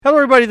Hello,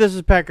 everybody. This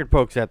is Packard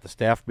Pokes at the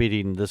staff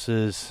meeting. This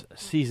is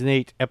Season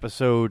 8,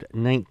 Episode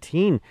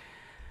 19.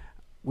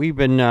 We've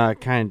been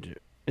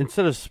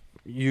instead of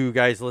you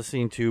guys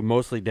listening to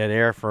mostly dead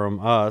air from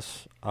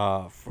us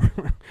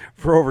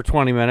for over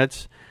 20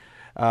 minutes,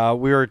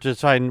 we were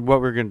deciding what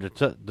we were going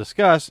to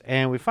discuss,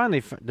 and we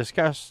finally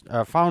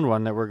found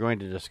one that we're going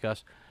to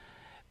discuss.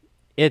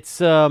 It's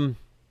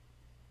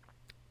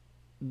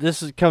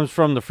comes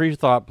from the Free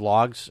Thought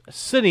blogs,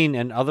 Sinning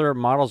and Other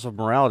Models of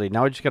Morality.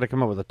 Now we just got to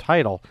come up with a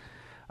title.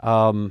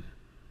 I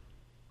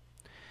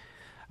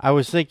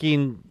was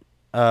thinking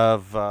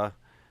of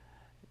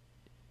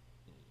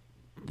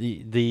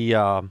the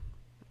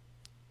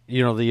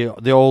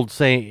old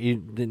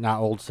saying, not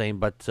old saying,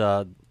 but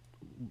the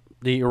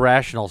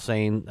irrational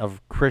saying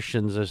of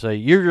Christians. They say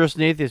you're just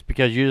an atheist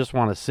because you just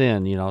want to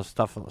sin,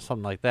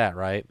 something like that,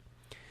 right?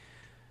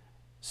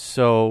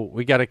 So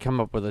we got to come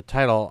up with a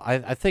title.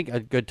 I think a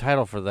good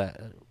title for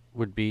that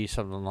would be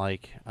something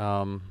like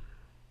you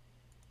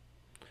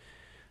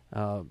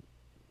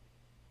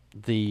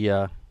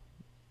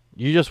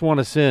just want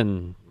to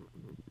sin,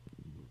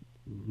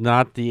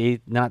 or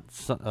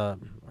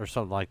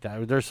something like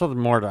that. There's something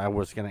more that I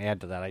was going to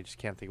add to that. I just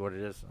can't think what it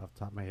is off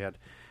the top of my head.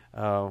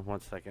 1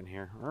 second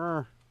here.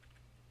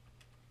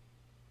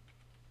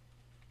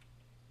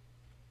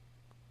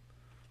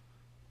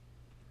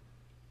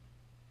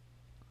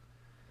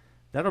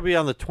 That'll be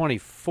on the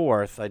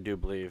 24th, I do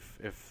believe,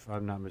 if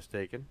I'm not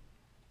mistaken.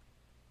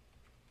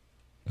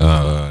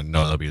 No,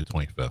 that'll be the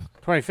 25th.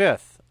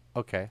 25th.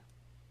 Okay.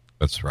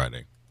 That's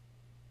Friday.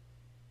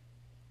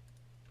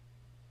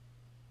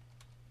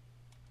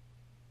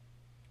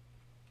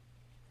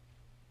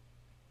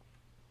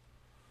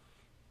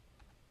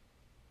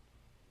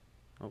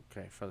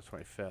 Okay, for the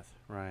 25th.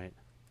 Right.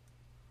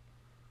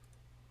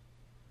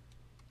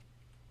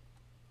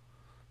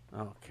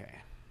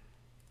 Okay.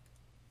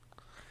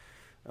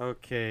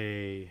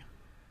 Okay.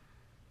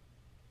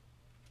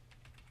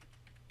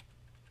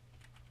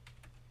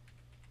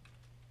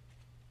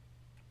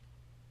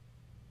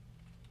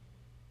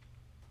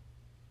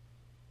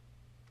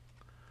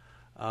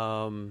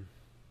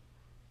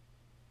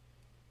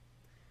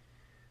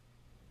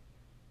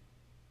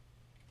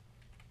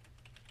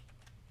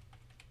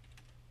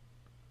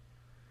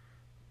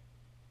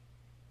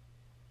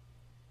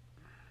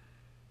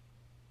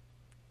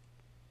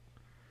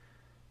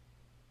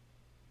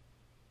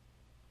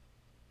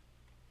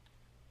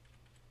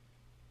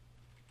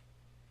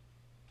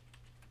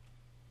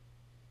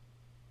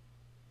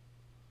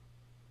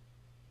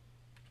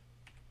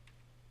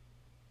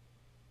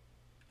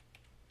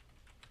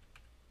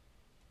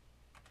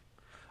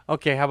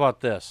 Okay, how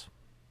about this?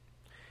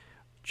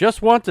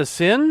 Just want to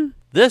sin?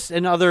 This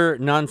and other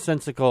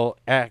nonsensical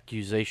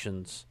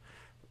accusations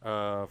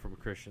from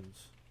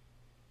Christians.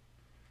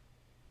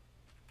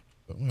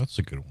 Oh, that's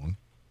a good one.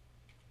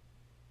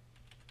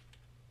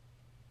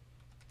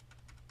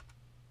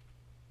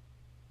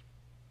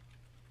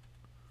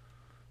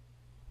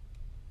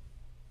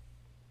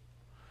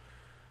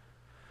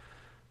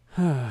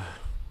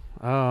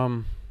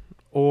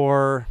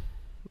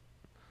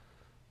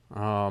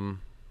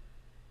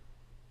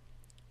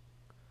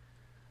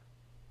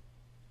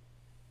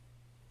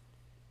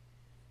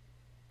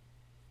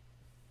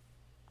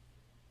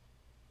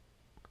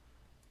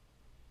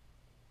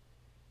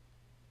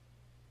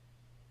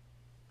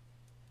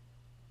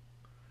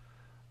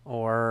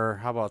 Or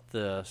how about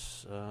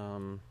this?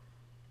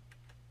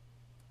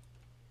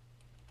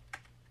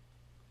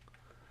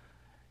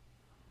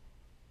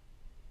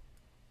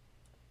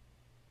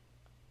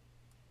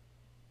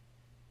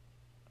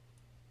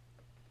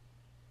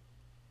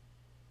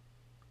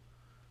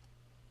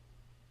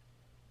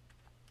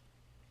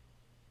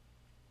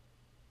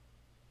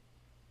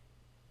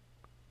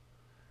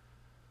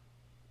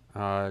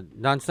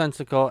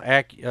 Nonsensical,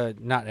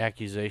 not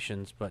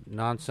accusations, but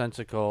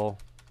nonsensical.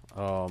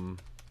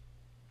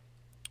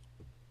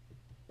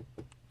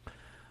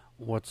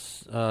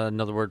 What's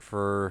another word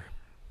for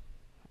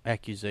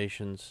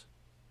accusations?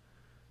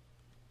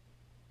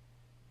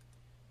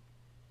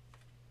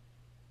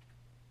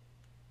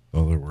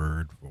 Another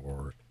word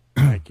for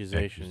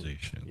accusations.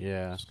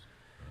 Yeah.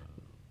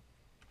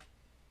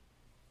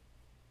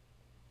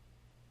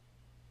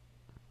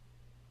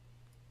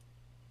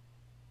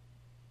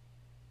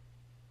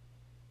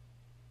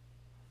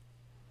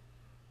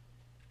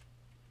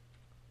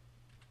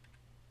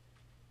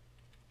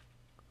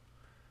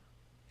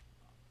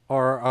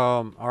 Or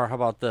how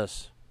about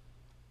this?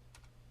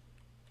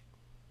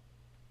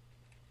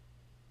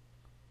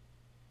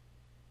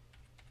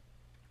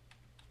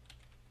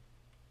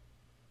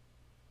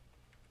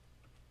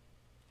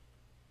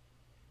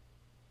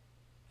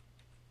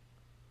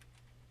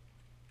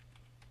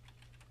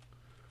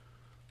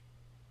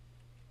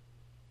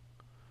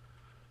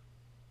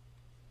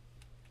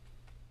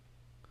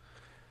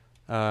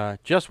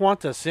 Just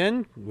want to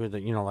sin with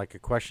like a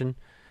question.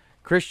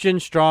 Christian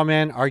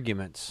strawman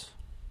arguments.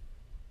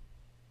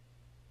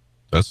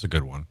 That's a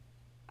good one.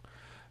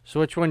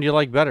 So which one do you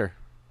like better?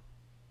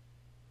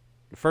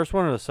 The first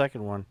one or the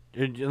second one?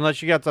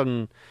 Unless you got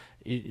something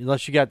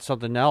unless you got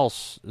something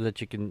else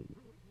that you can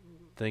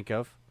think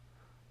of.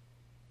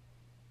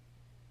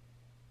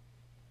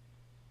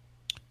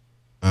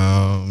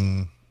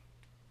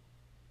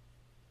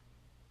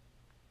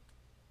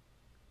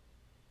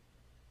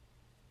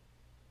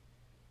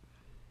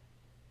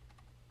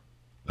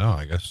 No,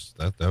 I guess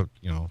that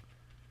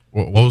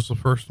what was the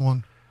first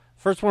one?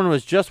 First one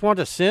was just want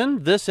to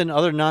sin, this and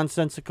other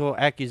nonsensical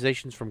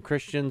accusations from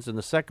Christians, and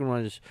the second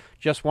one is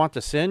just want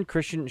to sin,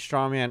 Christian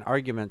strawman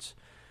arguments.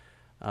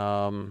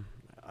 I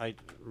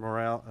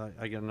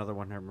got another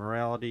one here.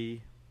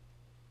 Morality.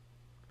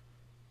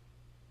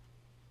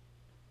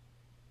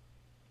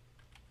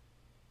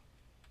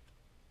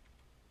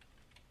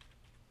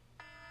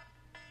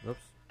 Oops.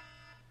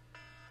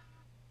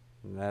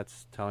 And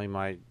that's telling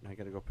I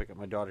got to go pick up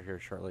my daughter here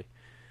shortly.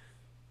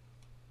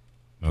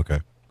 Okay.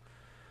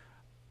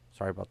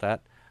 Sorry about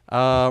that.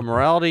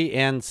 Morality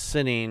and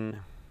sinning.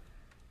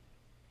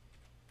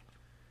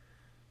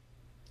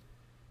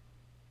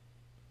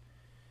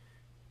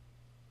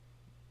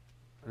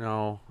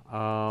 No.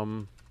 I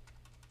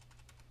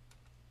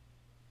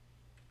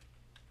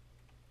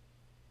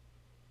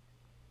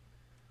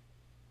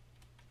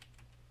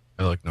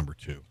like number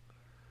 2.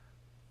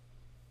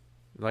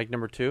 Like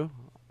number 2?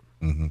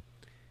 Mm-hmm.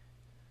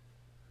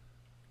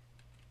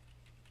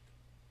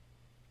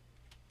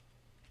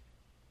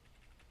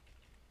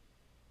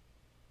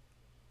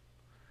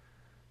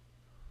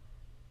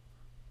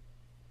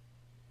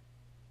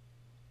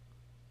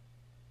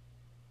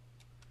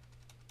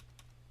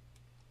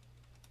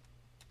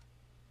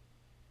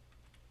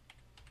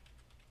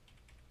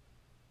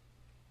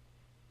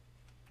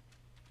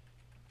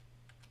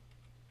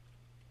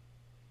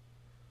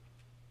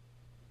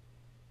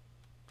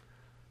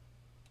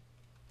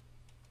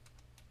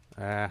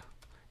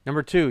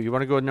 Number 2. You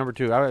want to go with number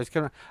 2? I was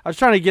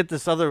trying to get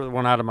this other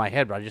one out of my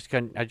head, but I just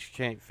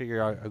can't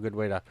figure out a good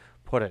way to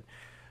put it.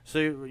 So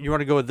you want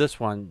to go with this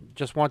one?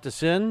 Just want to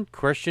sin,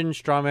 Christian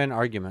strawman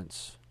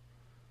arguments.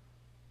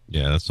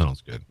 Yeah, that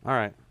sounds good. All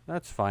right,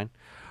 that's fine.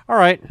 All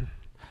right,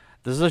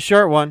 this is a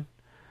short one.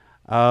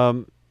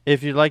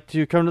 If you'd like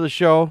to come to the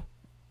show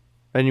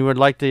and you would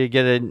like to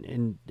get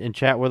in and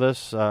chat with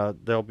us,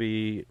 there'll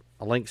be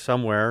a link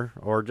somewhere,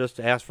 or just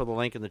ask for the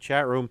link in the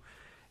chat room,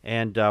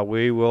 and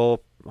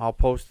I'll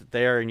post it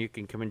there, and you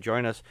can come and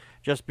join us.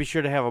 Just be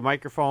sure to have a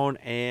microphone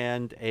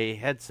and a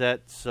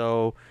headset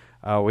so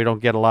we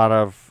don't get a lot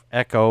of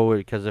echo,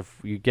 because if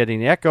you're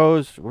getting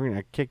echoes, we're going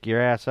to kick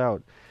your ass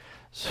out.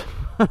 So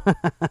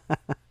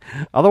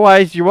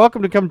otherwise, you're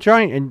welcome to come and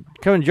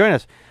join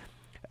us.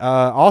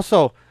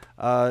 Also,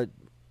 come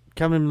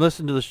and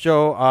listen to the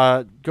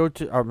show. Go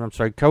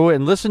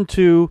and listen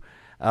to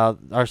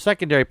our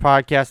secondary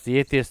podcast, The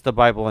Atheist, the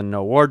Bible, and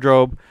No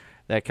Wardrobe.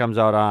 That comes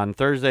out on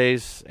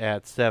Thursdays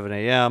at 7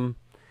 a.m.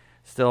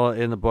 Still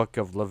in the book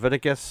of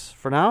Leviticus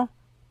for now.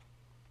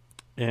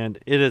 And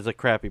it is a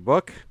crappy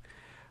book.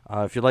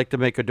 If you'd like to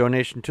make a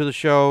donation to the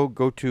show,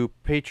 go to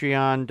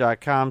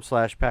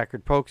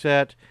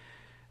patreon.com/PackardPokesAt.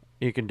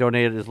 You can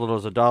donate as little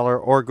as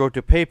 $1, or go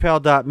to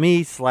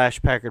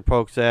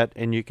paypal.me/PackardPokesAt,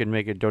 and you can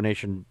make a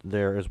donation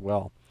there as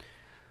well.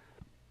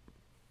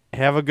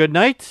 Have a good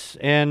night,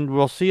 and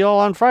we'll see you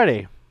all on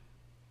Friday.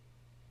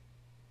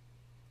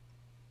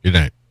 Good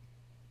night.